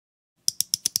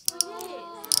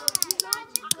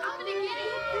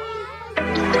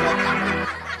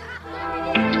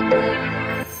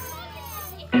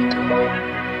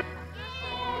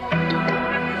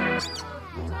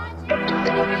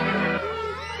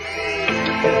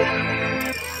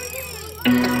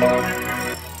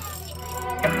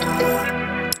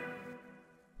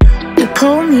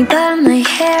hold me by my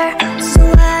hair so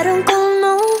I don't go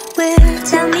nowhere.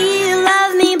 Tell me you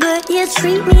love me, but you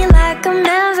treat me like I'm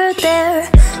never there.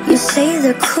 You say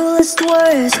the coolest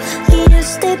words, yes,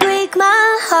 they break my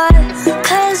heart.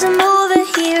 Cause I'm over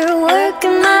here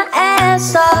working my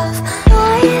ass off.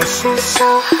 Why is it so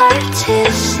hard to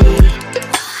see?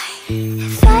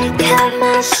 If I cut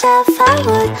myself, I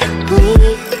would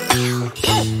bleed.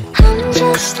 I'm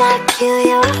just like you,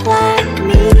 you're like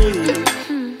me.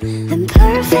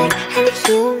 Imperfect and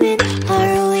human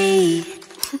are we.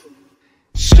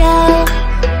 Show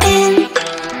and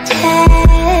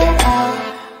tell,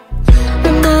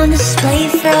 I'm on display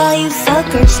for all you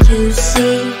fuckers to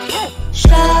see.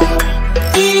 Show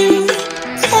and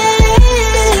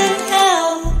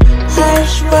tell,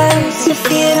 harsh words if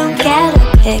you don't get a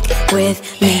pick with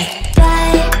me.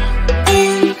 But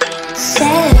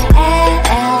instead,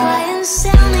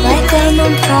 like I'm a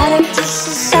product of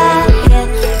society.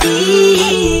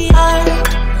 Art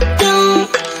don't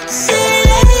sell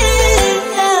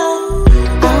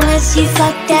unless you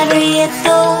fucked every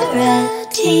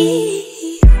authority.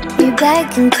 You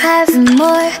beg and cry for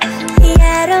more,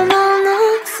 yet I'm on the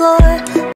floor.